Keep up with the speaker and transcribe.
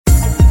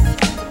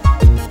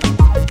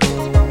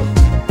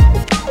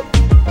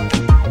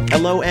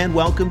Hello and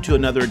welcome to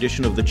another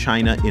edition of the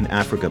China in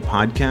Africa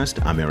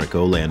podcast. I'm Eric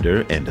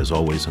Olander, and as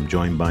always, I'm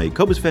joined by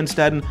Cobus van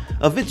Staden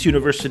of Wits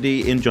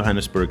University in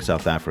Johannesburg,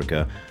 South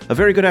Africa. A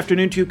very good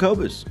afternoon to you,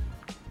 Cobus.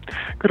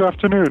 Good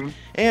afternoon.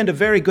 And a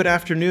very good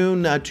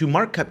afternoon to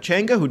Mark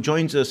Kapchanga, who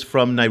joins us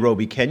from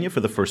Nairobi, Kenya for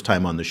the first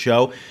time on the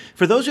show.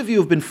 For those of you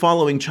who have been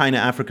following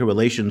China-Africa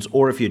relations,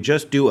 or if you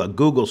just do a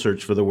Google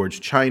search for the words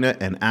China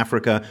and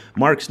Africa,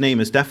 Mark's name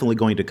is definitely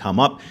going to come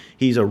up.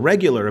 He's a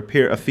regular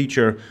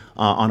feature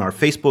on our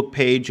Facebook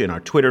page and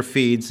our Twitter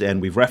feeds,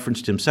 and we've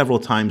referenced him several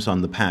times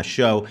on the past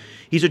show.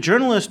 He's a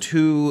journalist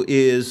who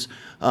is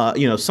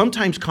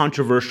sometimes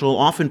controversial,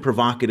 often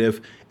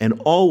provocative, and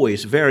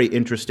always very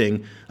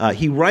interesting.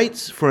 He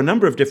writes for a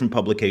number of different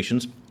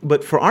publications,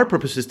 but for our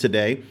purposes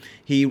today,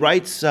 he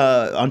writes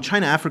on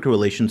China-Africa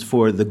relations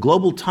for the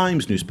Global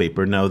Times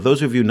newspaper. Now,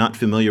 those of you not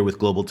familiar with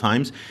Global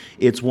Times,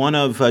 it's one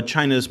of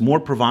China's more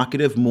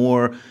provocative,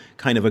 more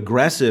kind of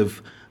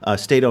aggressive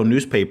state-owned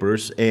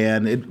newspapers,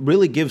 and it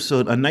really gives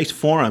a nice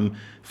forum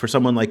for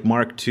someone like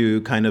Mark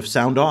to kind of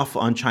sound off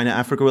on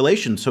China-Africa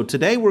relations. So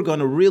today we're going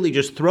to really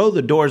just throw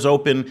the doors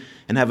open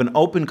and have an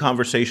open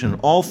conversation on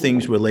all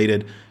things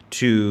related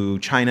to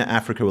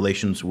China-Africa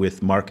relations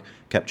with Mark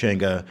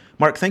Kapchanga.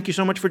 Mark, thank you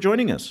so much for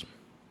joining us.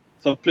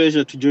 It's a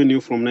pleasure to join you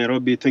from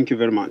Nairobi. Thank you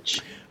very much.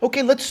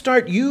 Okay, let's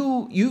start.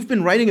 You've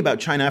been writing about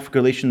China-Africa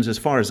relations as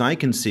far as I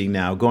can see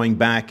now, going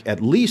back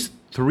at least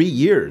 3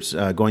 years,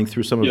 going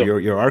through some of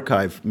your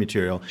archive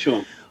material.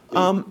 Sure.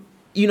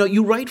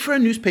 You write for a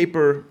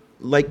newspaper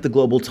like the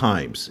Global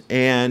Times,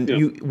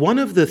 and one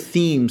of the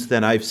themes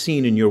that I've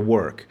seen in your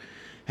work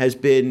has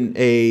been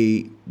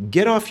a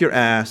get off your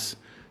ass,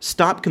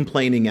 stop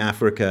complaining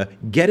Africa,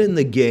 get in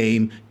the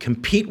game,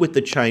 compete with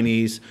the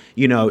Chinese,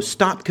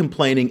 stop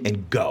complaining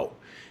and go.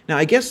 Now,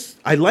 I guess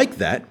I like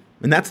that,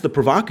 and that's the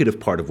provocative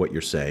part of what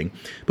you're saying.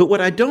 But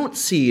what I don't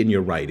see in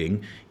your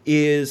writing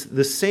is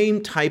the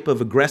same type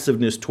of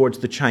aggressiveness towards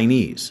the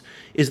Chinese.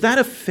 Is that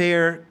a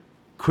fair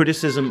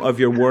criticism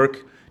of your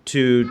work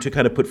to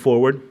kind of put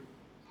forward?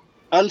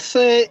 I'll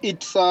say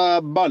it's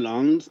a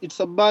balance. It's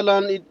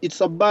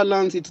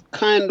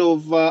kind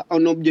of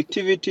an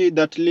objectivity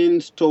that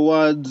leans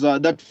towards,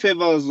 that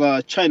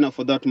favors China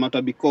for that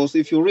matter, because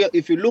if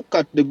you look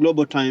at the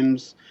Global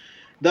Times,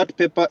 that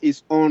paper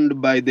is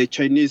owned by the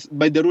Chinese,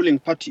 by the ruling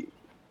party.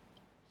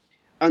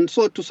 And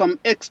so to some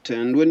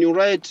extent, when you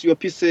write your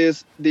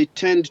pieces, they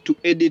tend to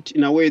edit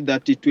in a way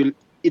that it will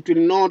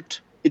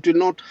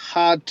not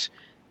hurt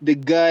the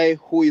guy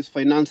who is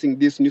financing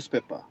this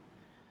newspaper.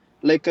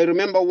 Like, I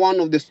remember one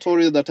of the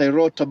stories that I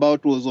wrote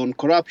about was on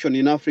corruption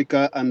in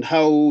Africa and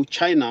how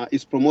China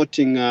is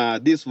promoting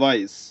this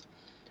vice.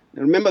 I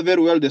remember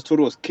very well the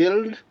story was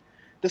killed.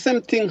 The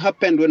same thing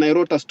happened when I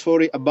wrote a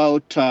story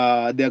about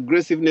the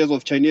aggressiveness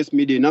of Chinese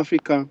media in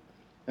Africa.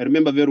 I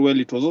remember very well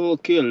it was all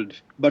killed.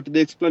 But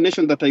the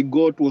explanation that I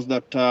got was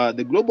that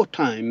the Global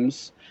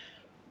Times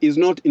is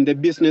not in the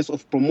business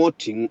of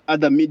promoting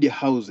other media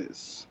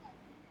houses.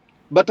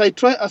 But I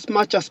try as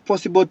much as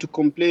possible to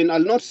complain. I'll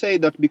not say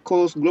that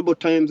because Global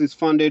Times is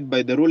funded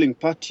by the ruling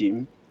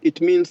party,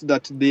 it means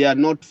that they are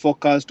not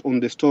focused on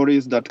the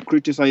stories that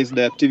criticize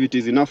the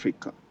activities in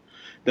Africa.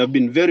 They have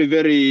been very,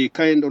 very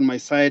kind on my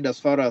side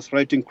as far as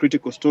writing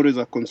critical stories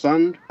are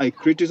concerned. I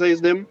criticize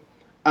them,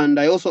 and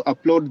I also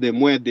upload them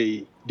where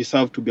they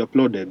deserve to be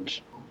uploaded.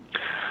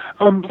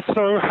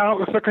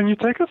 So can you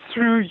take us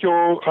through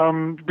your,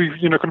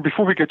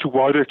 before we get to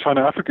wider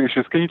China-Africa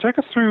issues, can you take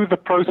us through the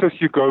process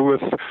you go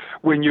with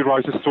when you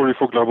write a story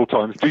for Global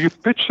Times? Do you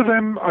pitch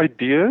them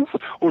ideas,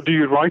 or do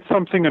you write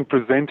something and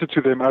present it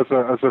to them as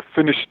a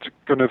finished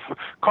kind of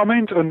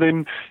comment, and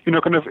then,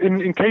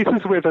 in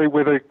cases where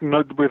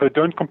they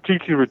don't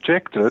completely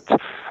reject it,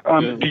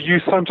 do you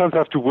sometimes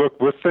have to work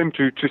with them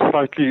to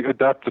slightly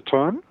adapt the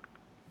tone?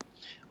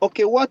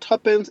 Okay, what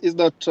happens is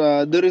that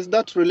there is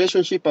that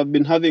relationship I've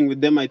been having with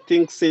them, I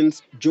think,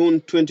 since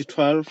June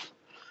 2012.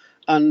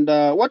 And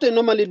what I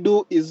normally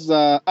do is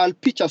I'll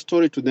pitch a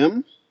story to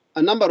them,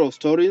 a number of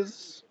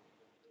stories.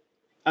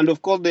 And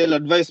of course, they'll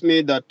advise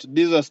me that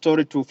this is a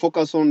story to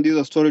focus on, this is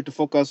a story to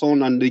focus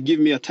on, and they give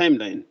me a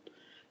timeline.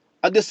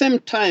 At the same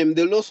time,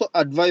 they'll also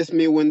advise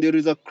me when there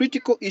is a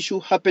critical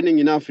issue happening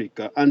in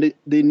Africa and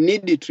they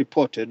need it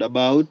reported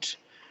about.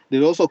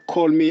 They'll also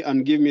call me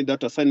and give me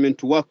that assignment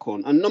to work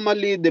on. And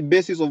normally the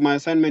basis of my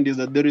assignment is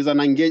that there is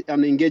an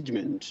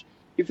engagement.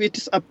 If it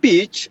is a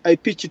pitch, I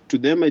pitch it to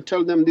them. I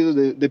tell them this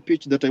is the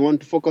pitch that I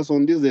want to focus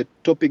on. This is the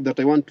topic that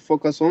I want to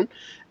focus on.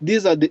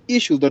 These are the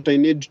issues that I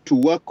need to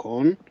work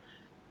on.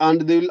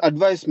 And they will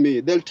advise me.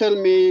 They'll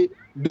tell me,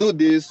 do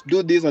this,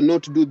 and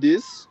not do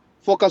this.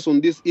 Focus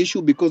on this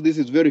issue because this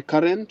is very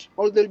current.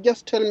 Or they'll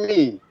just tell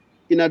me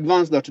in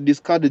advance that to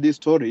discard this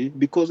story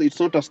because it's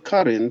not as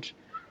current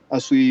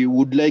as we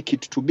would like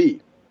it to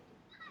be.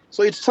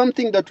 So it's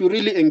something that we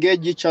really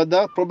engage each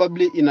other,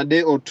 probably in a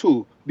day or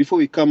two, before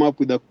we come up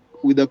with a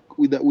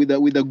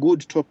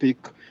good topic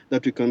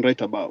that we can write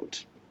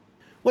about.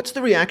 What's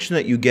the reaction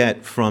that you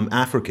get from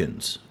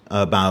Africans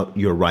about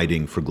your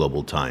writing for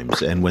Global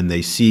Times and when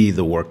they see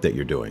the work that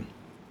you're doing?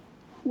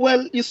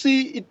 Well, you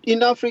see,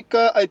 in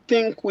Africa, I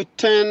think we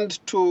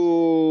tend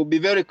to be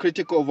very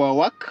critical of our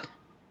work.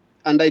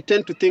 And I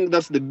tend to think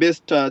that's the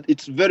best.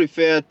 It's very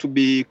fair to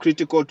be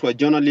critical to a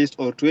journalist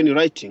or to any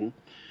writing.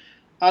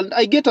 And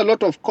I get a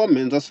lot of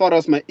comments as far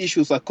as my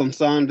issues are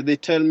concerned. They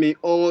tell me,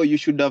 oh, you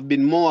should have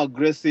been more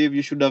aggressive.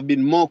 You should have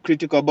been more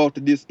critical about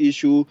this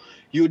issue.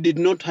 You did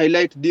not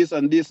highlight this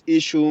and this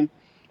issue.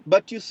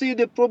 But you see,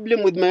 the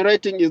problem with my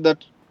writing is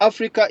that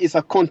Africa is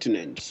a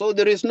continent. So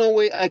there is no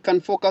way I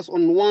can focus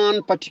on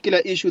one particular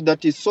issue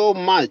that is so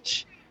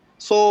much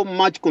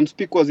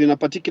conspicuous in a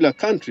particular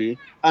country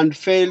and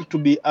fail to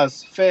be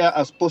as fair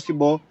as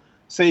possible,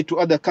 say, to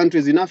other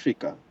countries in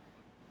Africa.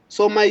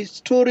 So my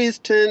stories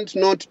tend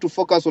not to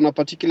focus on a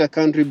particular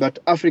country, but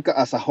Africa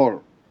as a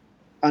whole.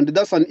 And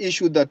that's an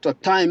issue that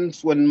at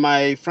times when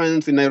my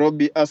friends in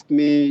Nairobi ask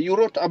me, you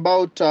wrote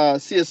about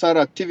CSR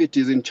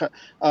activities in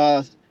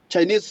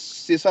Chinese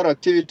CSR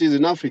activities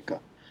in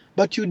Africa,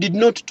 but you did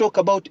not talk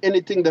about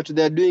anything that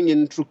they're doing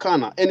in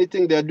Turkana,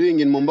 anything they're doing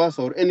in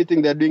Mombasa, or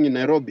anything they're doing in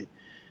Nairobi.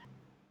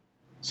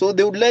 So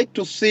they would like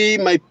to see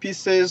my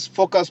pieces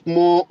focus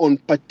more on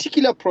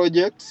particular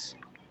projects.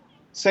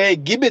 Say,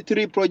 give a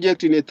 3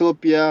 project in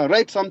Ethiopia,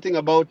 write something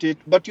about it.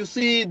 But you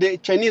see, the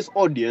Chinese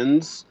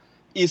audience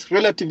is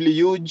relatively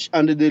huge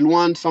and they'll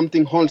want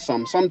something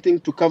wholesome, something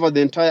to cover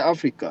the entire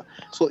Africa.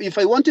 So if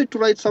I wanted to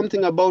write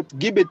something about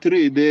Gibe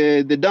 3,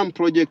 the dam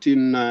project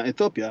in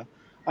Ethiopia,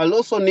 I'll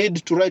also need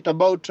to write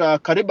about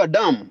Kariba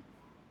Dam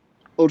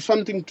or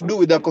something to do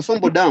with the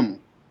Kosombo Dam.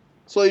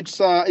 So it's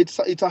a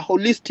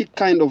holistic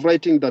kind of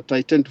writing that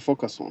I tend to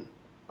focus on.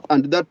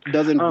 And that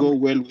doesn't go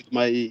well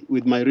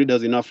with my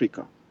readers in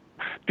Africa.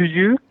 Do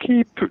you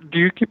keep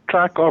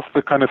track of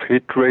the kind of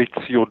hit rates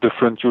your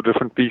different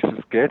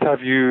pieces get?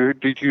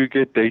 Did you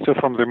get data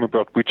from them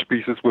about which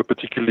pieces were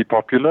particularly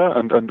popular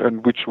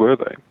and which were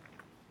they?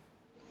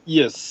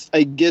 Yes,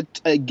 I get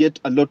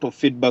a lot of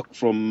feedback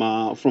from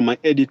my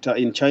editor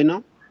in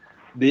China.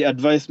 They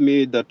advised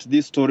me that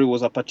this story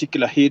was a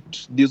particular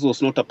hit. This was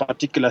not a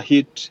particular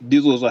hit.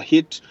 This was a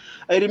hit.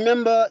 I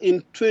remember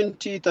in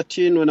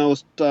 2013 when I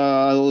was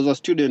a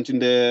student in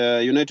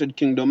the United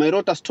Kingdom, I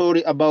wrote a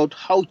story about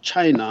how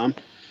China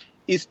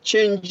is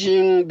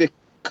changing the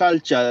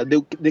culture,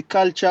 the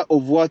culture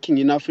of working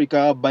in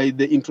Africa by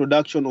the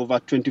introduction of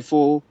a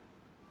 24-hour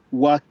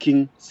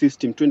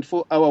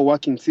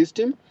working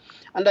system.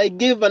 And I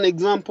gave an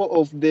example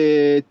of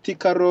the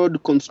Thika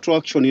Road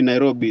construction in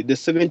Nairobi, the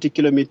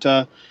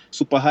 70-kilometer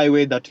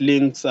superhighway that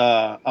links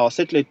our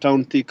satellite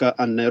town Thika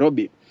and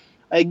Nairobi.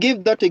 I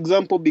gave that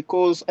example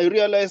because I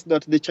realized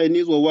that the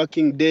Chinese were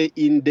working day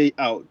in, day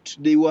out.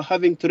 They were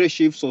having 3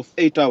 shifts of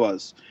 8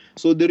 hours.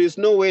 So there is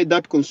no way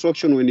that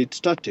construction, when it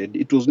started,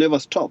 it was never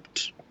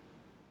stopped.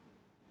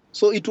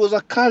 So it was a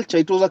culture.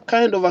 It was a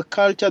kind of a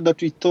culture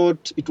that we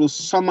thought it was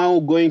somehow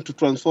going to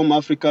transform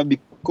Africa,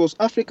 because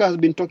Africa has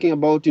been talking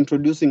about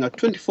introducing a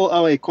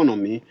 24-hour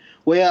economy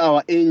where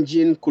our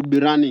engine could be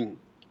running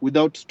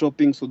without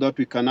stopping so that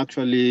we can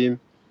actually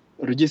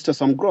register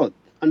some growth.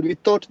 And we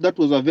thought that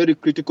was a very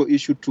critical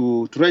issue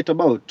to write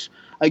about.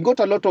 I got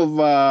a lot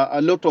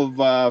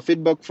of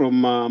feedback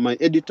from my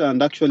editor,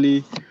 and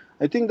actually,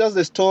 I think that's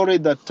the story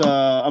that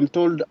I'm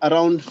told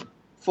around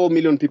 4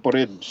 million people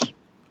read.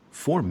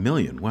 4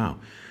 million, wow.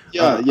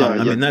 I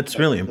mean, that's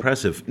really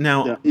impressive.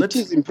 Now, it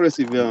is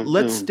impressive. Yeah,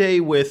 let's stay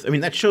with. I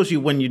mean, that shows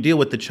you when you deal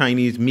with the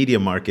Chinese media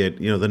market,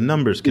 the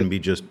numbers can be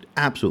just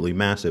absolutely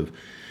massive.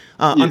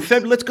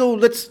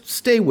 Let's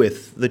stay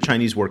with the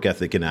Chinese work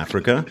ethic in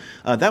Africa.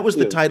 That was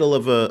the title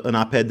of an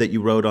op-ed that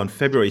you wrote on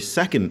February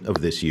 2nd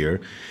of this year,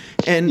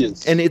 and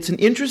it's an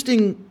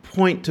interesting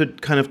point to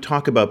kind of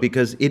talk about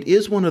because it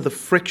is one of the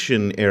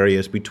friction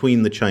areas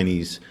between the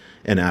Chinese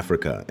and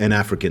Africa and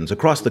Africans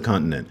across the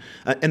continent.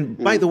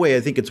 By the way,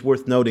 I think it's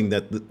worth noting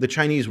that the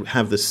Chinese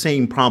have the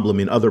same problem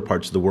in other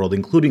parts of the world,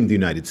 including the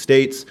United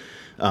States,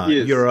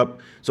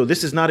 Europe. So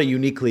this is not a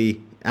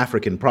uniquely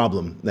African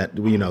problem that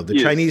the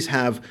Chinese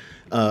have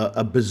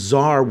a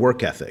bizarre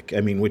work ethic.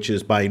 I mean, which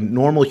is by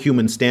normal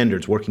human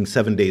standards, working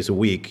 7 days a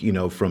week,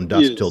 from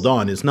dusk till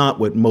dawn is not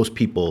what most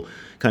people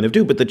kind of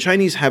do. But the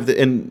Chinese have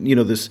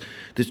this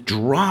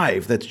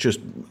drive that's just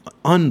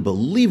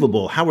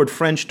unbelievable. Howard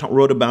French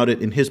wrote about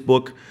it in his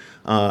book,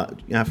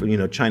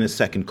 China's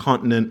Second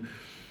Continent.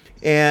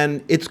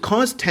 And it's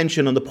caused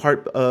tension on the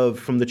part of,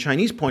 from the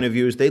Chinese point of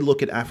view, is they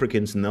look at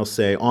Africans and they'll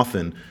say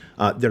often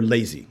they're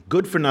lazy,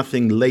 good for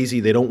nothing, lazy,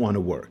 they don't want to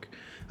work.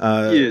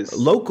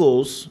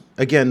 Locals,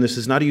 again, this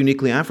is not a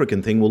uniquely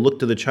African thing, will look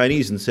to the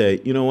Chinese and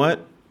say, you know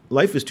what,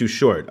 life is too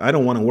short. I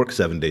don't want to work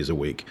 7 days a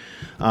week.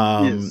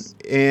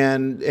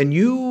 And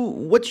you,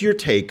 what's your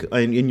take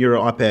in your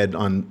op-ed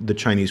on the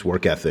Chinese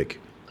work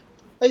ethic?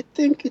 I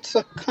think it's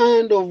a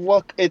kind of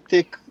work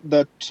ethic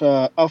that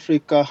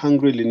Africa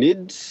hungrily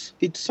needs.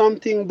 It's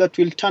something that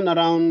will turn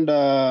around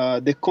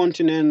the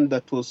continent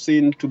that was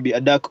seen to be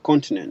a dark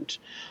continent.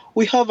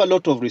 We have a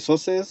lot of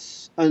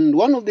resources, and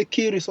one of the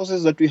key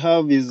resources that we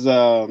have is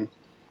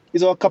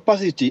is our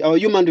capacity, our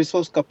human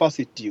resource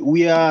capacity.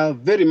 We are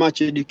very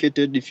much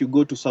educated. If you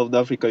go to South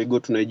Africa, you go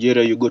to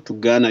Nigeria, you go to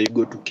Ghana, you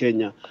go to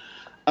Kenya.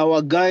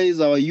 Our guys,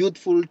 our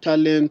youthful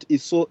talent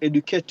is so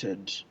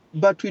educated,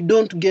 but we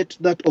don't get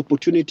that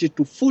opportunity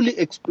to fully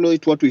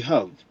exploit what we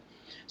have.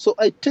 So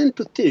I tend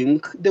to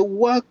think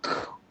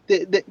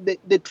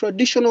the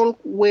traditional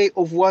way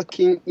of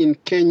working in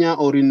Kenya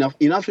or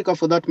in Africa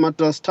for that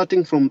matter,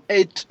 starting from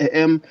 8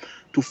 a.m.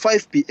 to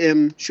 5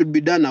 p.m. should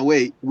be done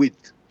away with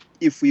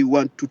if we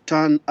want to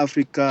turn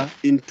Africa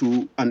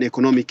into an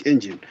economic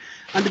engine.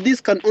 And this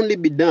can only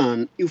be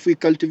done if we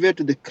cultivate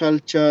the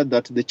culture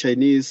that the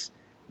Chinese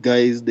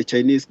guys, the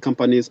Chinese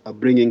companies are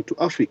bringing to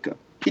Africa.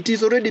 It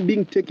is already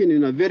being taken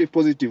in a very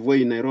positive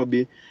way in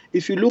Nairobi.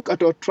 If you look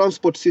at our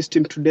transport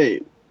system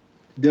today,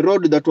 the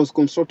road that was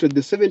constructed,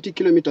 the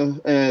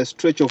 70-kilometer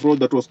stretch of road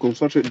that was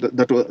constructed,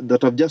 that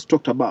I've just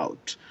talked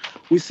about,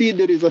 we see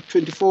there is a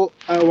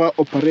 24-hour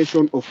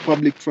operation of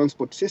public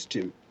transport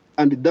system,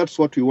 and that's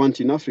what we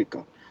want in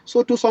Africa.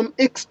 So to some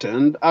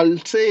extent, I'll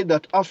say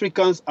that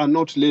Africans are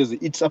not lazy.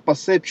 It's a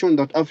perception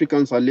that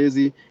Africans are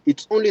lazy.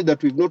 It's only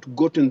that we've not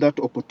gotten that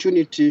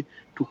opportunity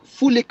to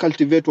fully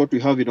cultivate what we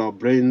have in our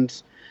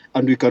brains,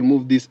 and we can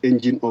move this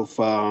engine of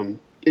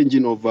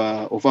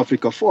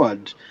Africa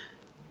forward.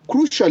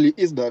 Crucially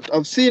is that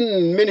I've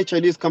seen many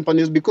Chinese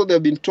companies, because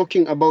they've been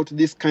talking about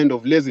this kind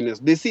of laziness,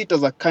 they see it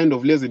as a kind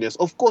of laziness.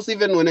 Of course,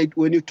 even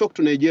when you talk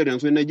to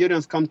Nigerians, when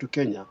Nigerians come to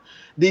Kenya,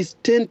 they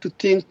tend to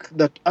think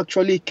that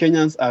actually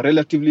Kenyans are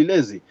relatively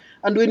lazy.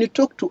 And when you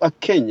talk to a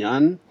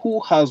Kenyan who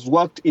has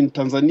worked in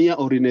Tanzania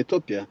or in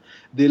Ethiopia,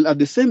 they'll at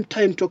the same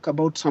time talk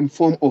about some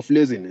form of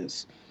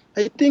laziness.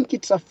 I think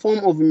it's a form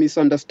of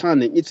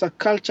misunderstanding. It's a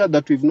culture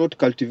that we've not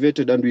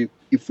cultivated, and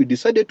if we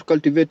decided to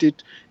cultivate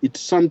it, it's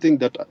something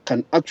that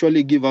can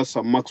actually give us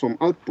some maximum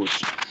output.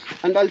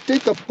 And I'll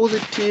take a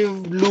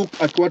positive look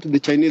at what the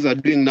Chinese are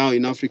doing now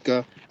in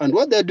Africa. And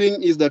what they're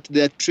doing is that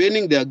they're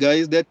training their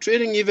guys, they're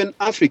training even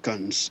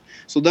Africans,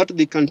 so that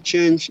they can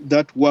change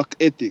that work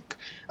ethic.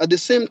 At the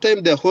same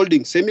time, they're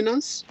holding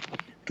seminars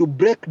to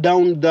break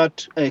down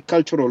that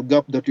cultural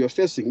gap that you're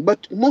facing.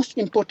 But most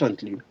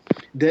importantly,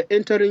 they're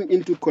entering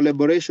into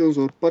collaborations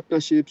or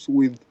partnerships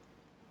with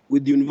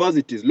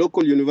universities,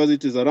 local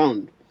universities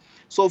around.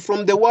 So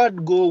from the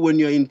word go, when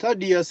you're in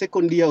third year,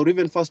 second year, or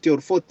even first year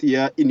or fourth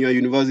year in your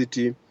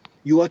university,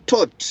 you are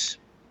taught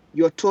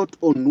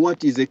on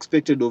what is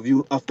expected of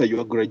you after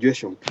your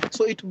graduation.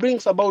 So it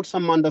brings about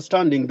some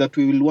understanding that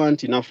we will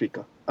want in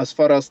Africa as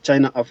far as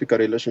China-Africa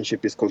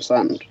relationship is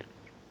concerned.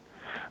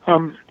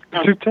 To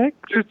look at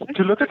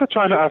the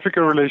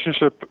China-Africa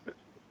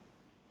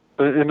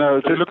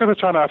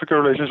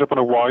relationship on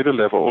a wider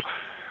level,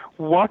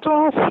 what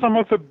are some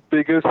of the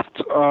biggest,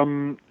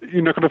 kind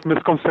of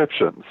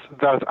misconceptions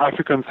that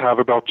Africans have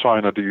about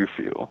China, do you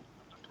feel?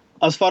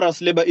 As far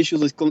as labor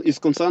issues is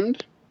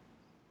concerned?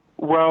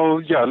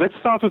 Well, yeah, let's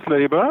start with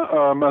labor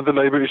and the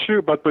labor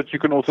issue, but you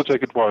can also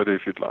take it wider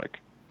if you'd like.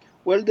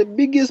 Well, the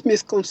biggest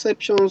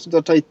misconceptions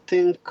that I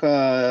think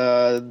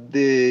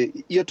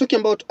you're talking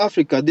about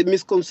Africa, the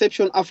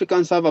misconception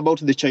Africans have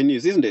about the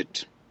Chinese, isn't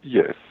it?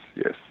 Yes.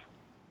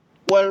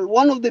 Well,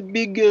 one of the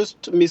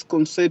biggest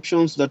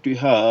misconceptions that we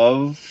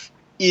have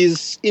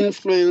is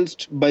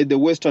influenced by the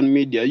Western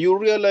media. You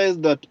realize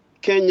that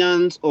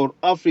Kenyans or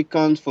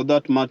Africans, for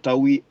that matter,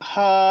 we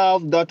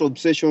have that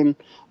obsession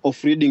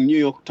of reading New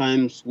York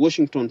Times,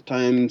 Washington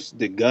Times,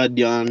 The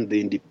Guardian,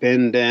 The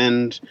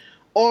Independent,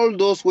 all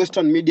those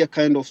Western media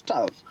kind of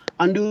stuff.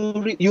 And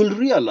you'll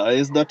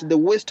realize that the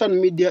Western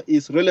media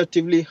is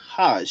relatively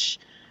harsh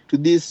to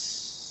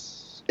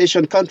these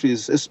Asian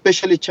countries,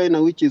 especially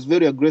China, which is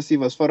very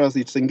aggressive as far as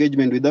its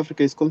engagement with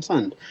Africa is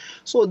concerned.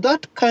 So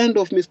that kind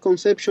of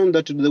misconception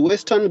that the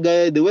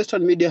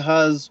Western media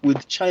has with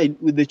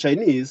the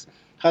Chinese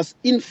has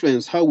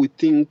influenced how we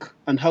think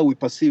and how we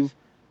perceive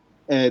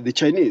the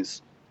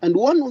Chinese. And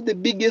one of the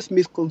biggest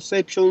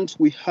misconceptions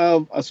we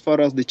have as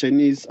far as the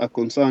Chinese are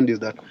concerned is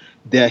that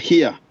they're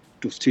here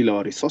to steal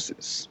our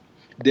resources.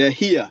 They're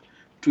here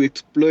to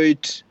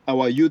exploit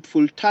our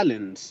youthful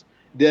talents.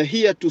 They're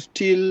here to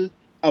steal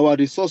our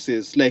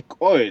resources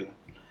like oil,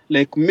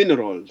 like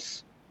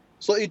minerals.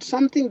 So it's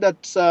something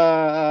that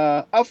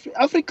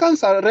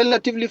Africans are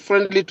relatively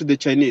friendly to the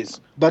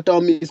Chinese, but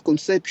our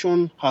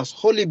misconception has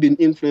wholly been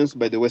influenced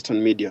by the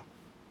Western media.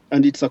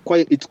 And it's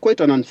quite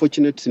an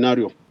unfortunate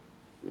scenario.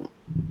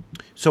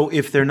 So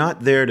if they're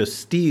not there to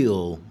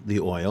steal the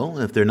oil,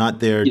 if they're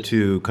not there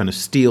to kind of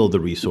steal the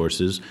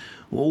resources,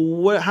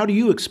 how do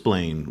you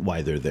explain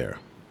why they're there?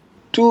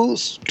 To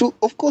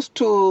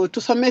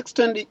some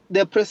extent,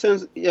 their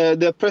presence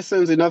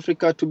in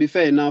Africa, to be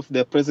fair enough,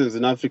 their presence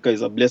in Africa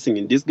is a blessing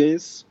in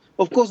disguise.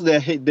 Of course, they're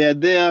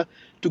there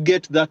to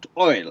get that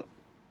oil,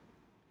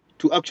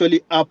 to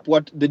actually up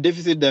what the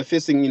deficit they're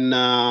facing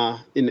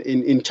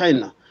in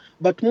China.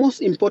 But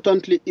most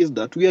importantly is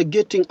that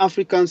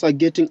Africans are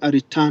getting a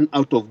return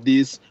out of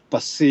this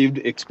perceived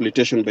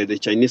exploitation by the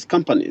Chinese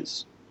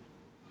companies.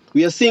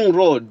 We are seeing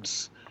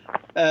roads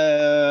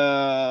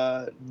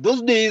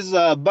those days,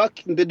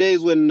 back in the days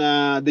when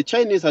the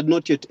Chinese had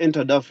not yet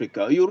entered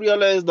Africa, you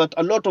realize that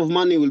a lot of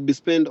money will be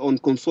spent on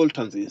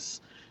consultancies,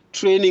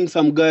 training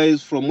some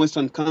guys from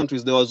Western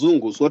countries, the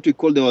Wazungus, what we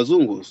call the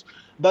Wazungus.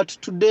 But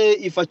today,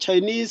 if a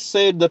Chinese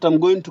said that I'm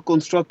going to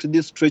construct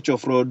this stretch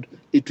of road,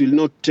 it will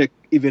not take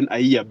even a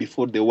year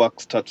before the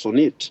work starts on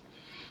it.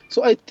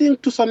 So I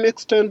think to some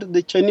extent,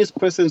 the Chinese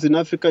presence in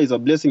Africa is a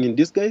blessing in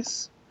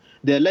disguise.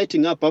 They're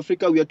lighting up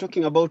Africa. We are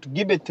talking about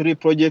Gibe 3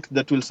 project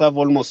that will serve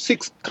almost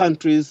 6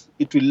 countries.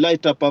 It will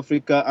light up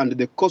Africa and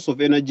the cost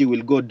of energy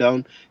will go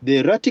down. The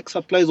erratic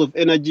supplies of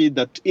energy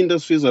that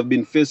industries have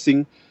been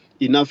facing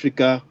in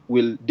Africa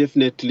will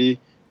definitely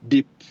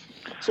dip.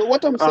 So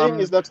what I'm saying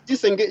is that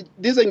this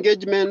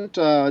engagement,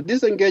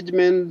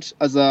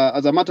 as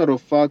a matter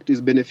of fact,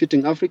 is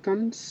benefiting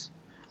Africans.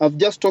 I've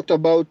just talked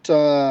about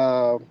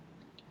the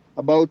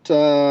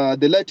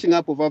lighting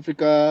up of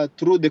Africa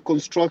through the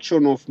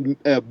construction of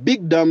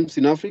big dams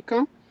in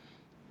Africa,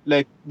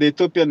 like the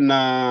Ethiopian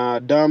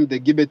dam, the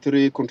Gibe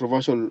 3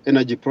 controversial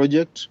energy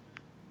project.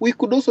 We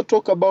could also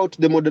talk about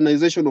the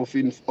modernization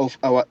of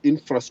our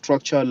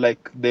infrastructure,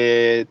 like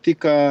the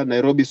Thika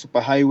Nairobi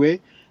superhighway.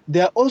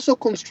 They are also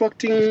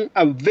constructing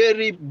a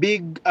very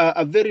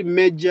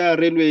major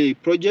railway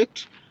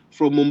project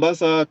from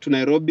Mombasa to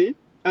Nairobi.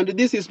 And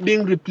this is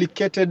being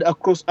replicated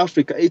across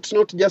Africa. It's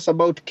not just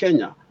about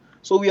Kenya.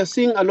 So we are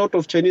seeing a lot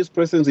of Chinese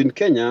presence in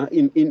Kenya,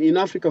 in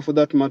Africa for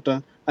that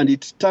matter, and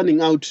it's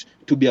turning out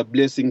to be a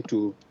blessing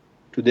to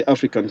the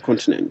African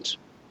continent.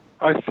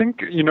 I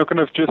think, if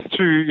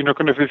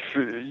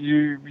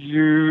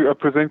you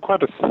present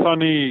quite a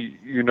sunny,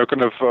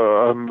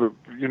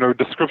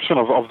 description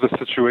of the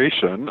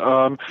situation.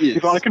 Yes.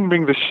 If I can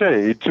bring the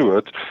shade to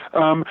it,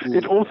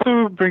 it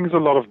also brings a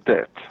lot of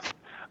debt.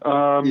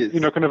 Yes.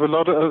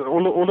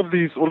 All of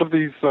these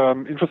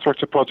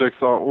infrastructure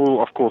projects are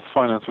all, of course,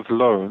 financed with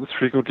loans,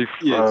 frequently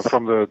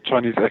from the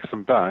Chinese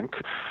Exim Bank.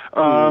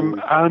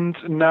 And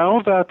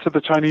now that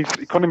the Chinese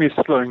economy is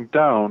slowing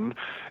down,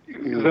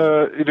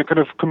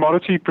 the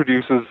commodity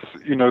producers,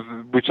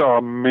 which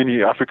are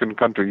many African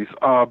countries,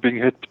 are being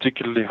hit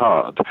particularly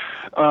hard.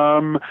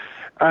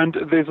 And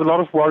there's a lot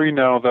of worry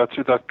now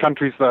that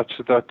countries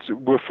that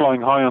were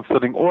flying high on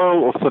selling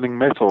oil or selling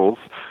metals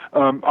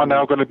are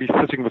now going to be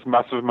sitting with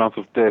massive amounts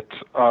of debt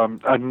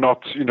and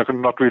not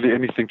really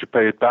anything to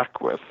pay it back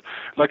with.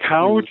 Like,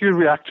 how would you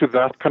react to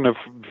that kind of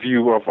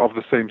view of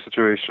the same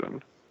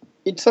situation?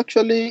 It's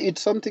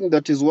something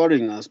that is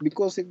worrying us,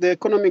 because if the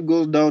economy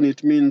goes down,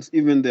 it means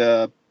even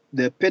the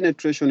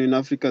penetration in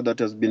Africa that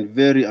has been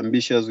very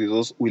ambitious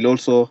will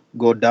also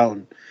go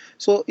down.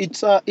 So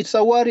it's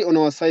a worry on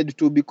our side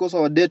too, because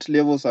our debt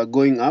levels are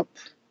going up,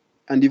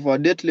 and if our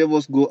debt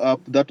levels go up,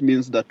 that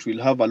means that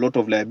we'll have a lot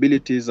of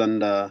liabilities,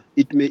 and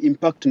it may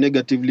impact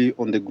negatively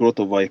on the growth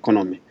of our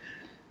economy.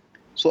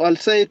 So I'll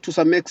say to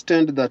some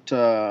extent that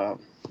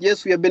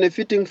yes, we are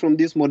benefiting from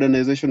this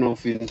modernization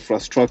of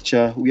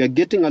infrastructure. We are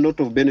getting a lot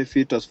of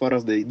benefit as far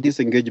as the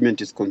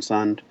disengagement is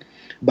concerned,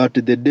 but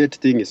the debt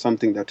thing is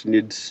something that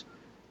needs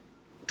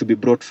to be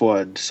brought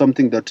forward,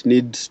 something that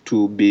needs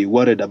to be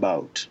worried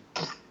about.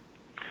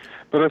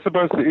 But I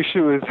suppose the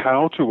issue is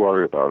how to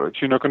worry about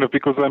it,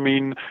 because,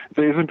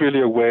 there isn't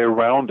really a way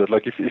around it.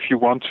 Like, if you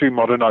want to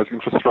modernize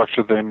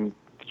infrastructure, then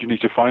you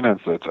need to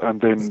finance it,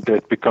 and then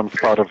that becomes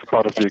part of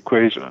the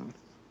equation.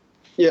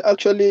 Yeah,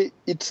 actually,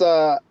 it's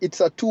a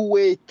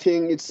two-way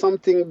thing. It's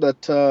something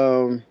that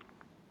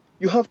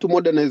you have to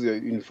modernize your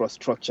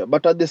infrastructure,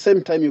 but at the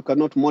same time, you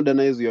cannot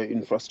modernize your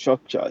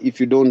infrastructure if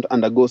you don't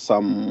undergo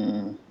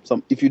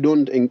if you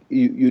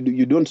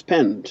don't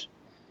spend.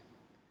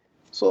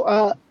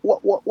 So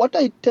what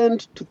I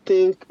tend to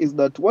think is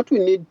that what we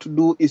need to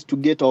do is to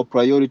get our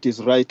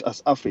priorities right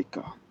as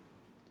Africa.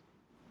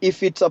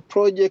 If it's a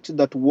project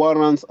that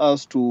warrants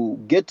us to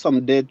get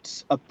some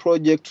debts, a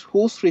project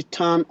whose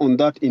return on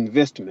that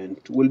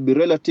investment will be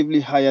relatively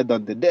higher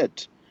than the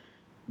debt,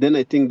 then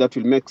I think that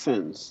will make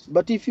sense.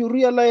 But if you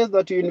realize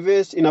that you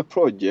invest in a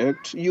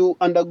project, you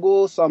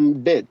undergo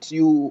some debts.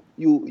 You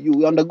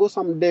undergo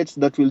some debts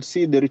that will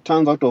see the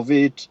returns out of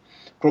it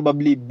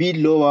probably be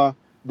lower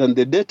than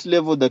the debt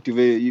level that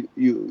you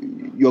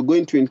are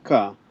going to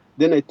incur,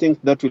 then I think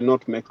that will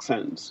not make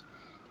sense.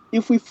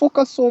 If we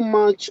focus so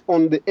much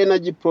on the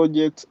energy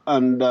projects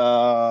and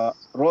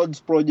roads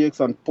projects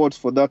and ports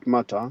for that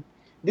matter,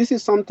 this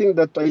is something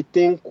that I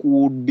think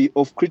would be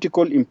of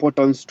critical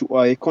importance to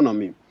our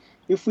economy.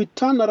 If we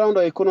turn around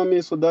our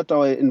economy so that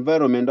our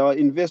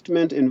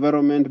investment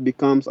environment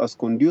becomes as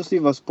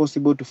conducive as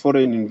possible to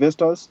foreign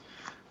investors,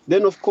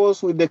 then, of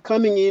course, with the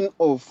coming in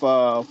of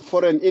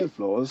foreign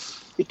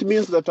inflows, it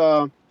means that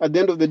at the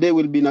end of the day,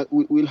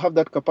 we'll have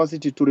that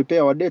capacity to repay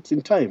our debts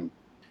in time.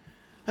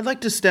 I'd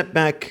like to step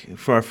back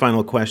for our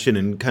final question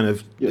and kind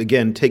of,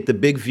 again, take the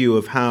big view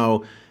of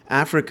how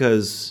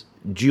Africa's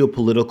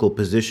geopolitical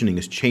positioning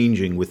is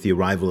changing with the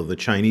arrival of the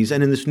Chinese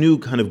and in this new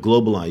kind of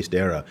globalized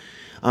era.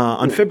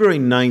 On February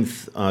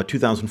 9th,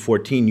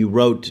 2014, you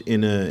wrote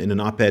in an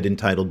op-ed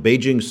entitled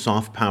Beijing's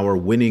Soft Power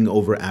Winning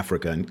Over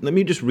Africa. And let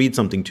me just read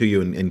something to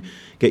you and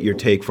get your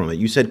take from it.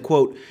 You said,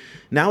 quote,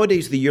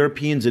 "Nowadays, the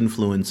Europeans'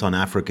 influence on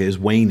Africa is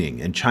waning,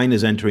 and China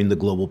is entering the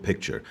global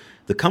picture.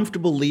 The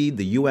comfortable lead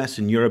the U.S.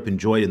 and Europe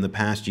enjoyed in the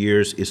past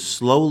years is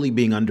slowly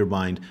being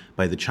undermined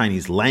by the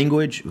Chinese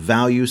language,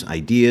 values,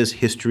 ideas,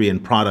 history,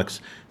 and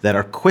products that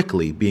are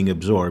quickly being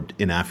absorbed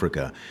in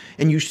Africa."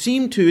 And you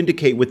seem to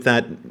indicate with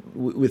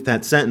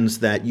that sentence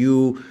that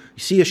you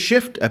see a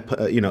shift,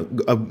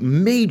 a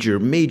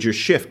major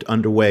shift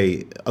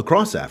underway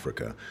across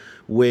Africa,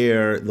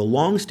 where the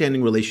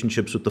long-standing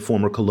relationships with the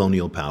former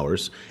colonial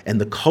powers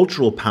and the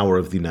cultural power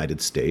of the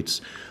United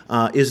States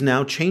is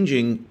now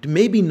changing,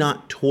 maybe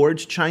not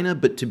towards China,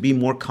 but to be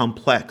more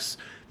complex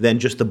than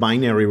just the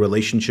binary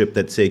relationship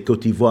that, say,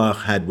 Côte d'Ivoire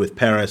had with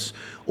Paris,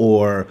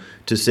 or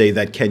to say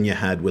that Kenya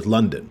had with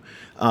London.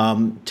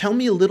 Tell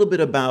me a little bit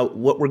about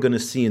what we're going to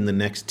see in the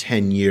next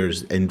 10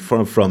 years, and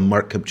from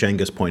Mark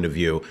Kapchanga's point of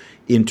view,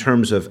 in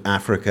terms of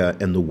Africa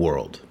and the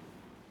world.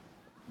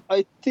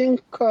 I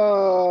think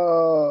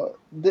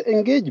the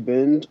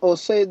engagement, or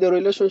say the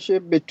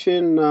relationship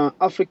between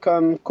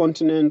African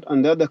continent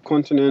and the other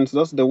continents,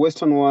 that's the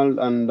Western world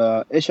and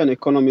Asian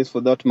economies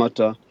for that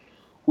matter,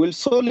 will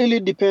solely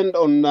depend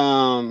on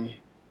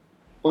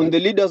the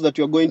leaders that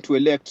you're going to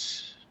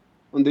elect,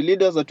 on the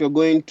leaders that you're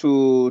going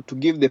to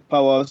give the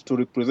powers to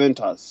represent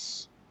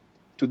us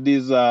to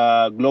these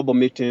global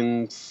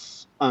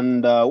meetings.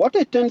 And what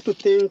I tend to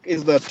think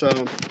is that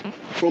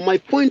from my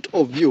point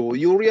of view,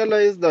 you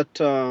realize that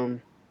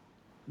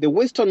the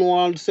Western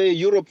world, say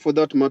Europe for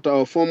that matter,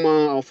 our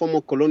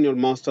former colonial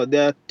master, they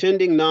are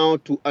tending now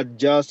to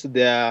adjust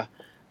their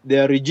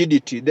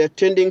rigidity. They're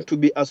tending to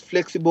be as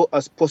flexible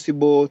as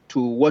possible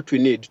to what we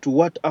need, to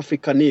what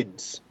Africa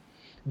needs.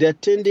 They're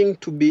tending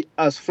to be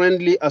as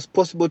friendly as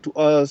possible to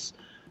us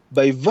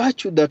by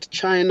virtue that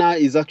China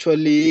is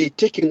actually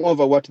taking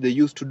over what they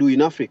used to do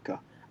in Africa.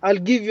 I'll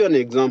give you an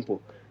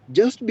example.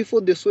 Just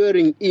before the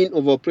swearing in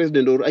of our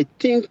president, or I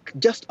think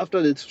just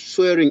after the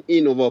swearing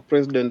in of our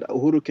president,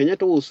 Uhuru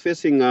Kenyatta was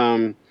facing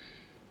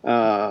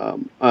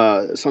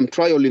some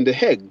trial in The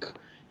Hague.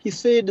 He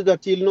said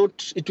that it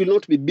will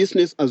not be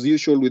business as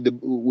usual with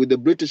the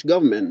British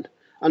government.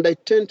 And I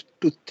tend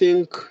to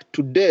think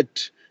to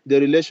date, the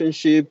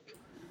relationship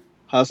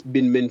has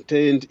been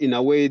maintained in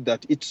a way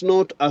that it's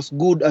not as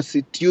good as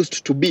it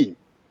used to be.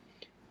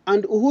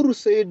 And Uhuru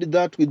said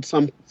that with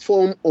some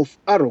form of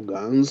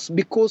arrogance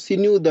because he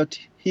knew that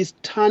he's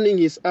turning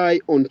his eye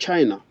on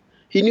China.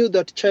 He knew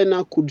that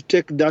China could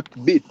take that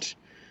bit,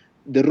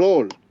 the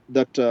role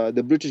that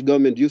the British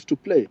government used to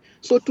play.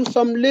 So to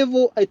some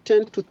level, I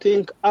tend to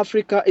think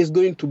Africa is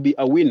going to be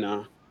a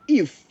winner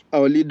if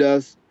our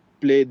leaders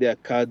play their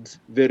cards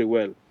very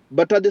well.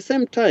 But at the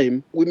same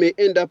time, we may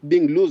end up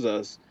being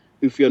losers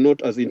if we are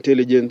not as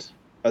intelligent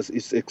as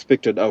is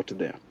expected out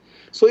there.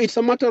 So it's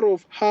a matter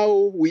of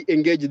how we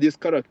engage these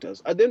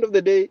characters. At the end of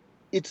the day,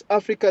 it's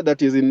Africa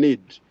that is in need.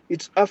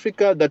 It's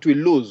Africa that we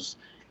lose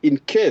in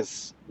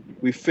case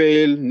we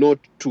fail not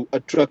to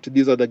attract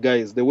these other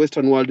guys, the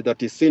Western world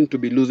that is seen to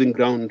be losing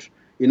ground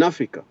in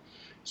Africa.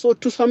 So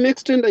to some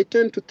extent, I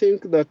tend to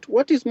think that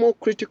what is more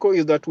critical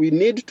is that we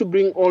need to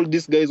bring all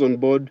these guys on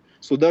board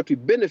so that we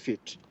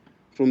benefit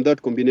from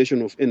that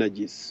combination of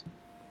energies.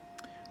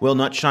 Well,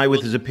 not shy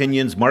with his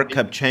opinions, Mark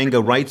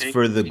Kapchanga writes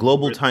for the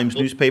Global Times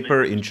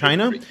newspaper in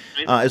China,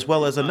 as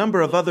well as a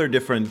number of other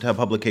different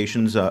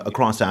publications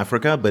across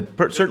Africa.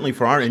 But certainly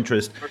for our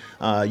interest,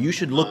 you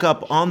should look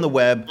up on the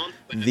web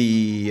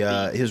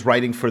his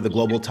writing for the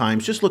Global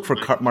Times. Just look for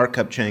Mark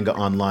Kapchanga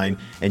online,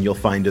 and you'll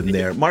find him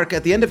there. Mark,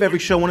 at the end of every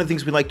show, one of the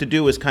things we like to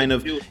do is kind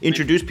of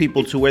introduce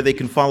people to where they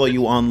can follow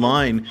you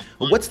online.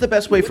 What's the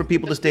best way for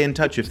people to stay in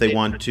touch if they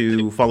want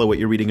to follow what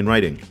you're reading and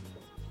writing?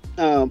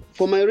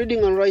 For my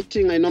reading and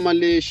writing, I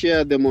normally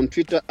share them on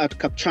Twitter at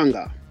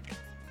Kapchanga.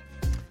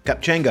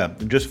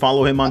 Kapchanga, just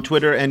follow him on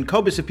Twitter. And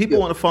Cobus, if people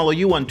want to follow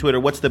you on Twitter,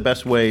 what's the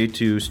best way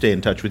to stay in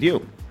touch with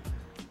you?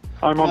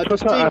 I'm on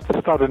Twitter at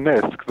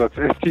stridently, that's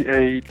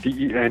STADENESQUE,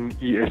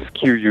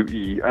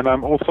 and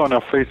I'm also on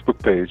our Facebook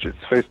page. It's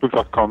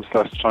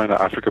facebook.com/China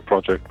Africa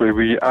Project, where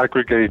we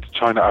aggregate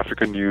China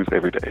Africa news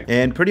every day.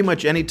 And pretty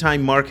much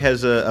anytime Mark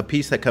has a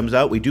piece that comes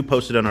out, we do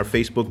post it on our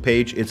Facebook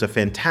page. It's a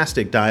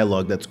fantastic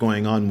dialogue that's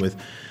going on with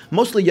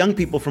mostly young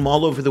people from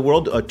all over the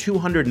world,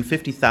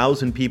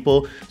 250,000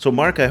 people. So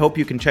Mark, I hope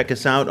you can check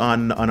us out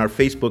on our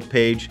Facebook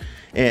page.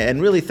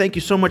 And really, thank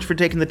you so much for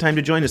taking the time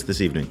to join us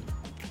this evening.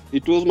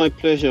 It was my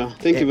pleasure.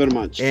 Thank you very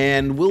much.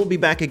 And we'll be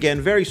back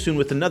again very soon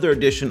with another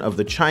edition of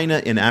the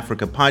China in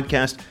Africa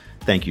podcast.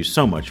 Thank you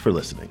so much for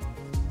listening.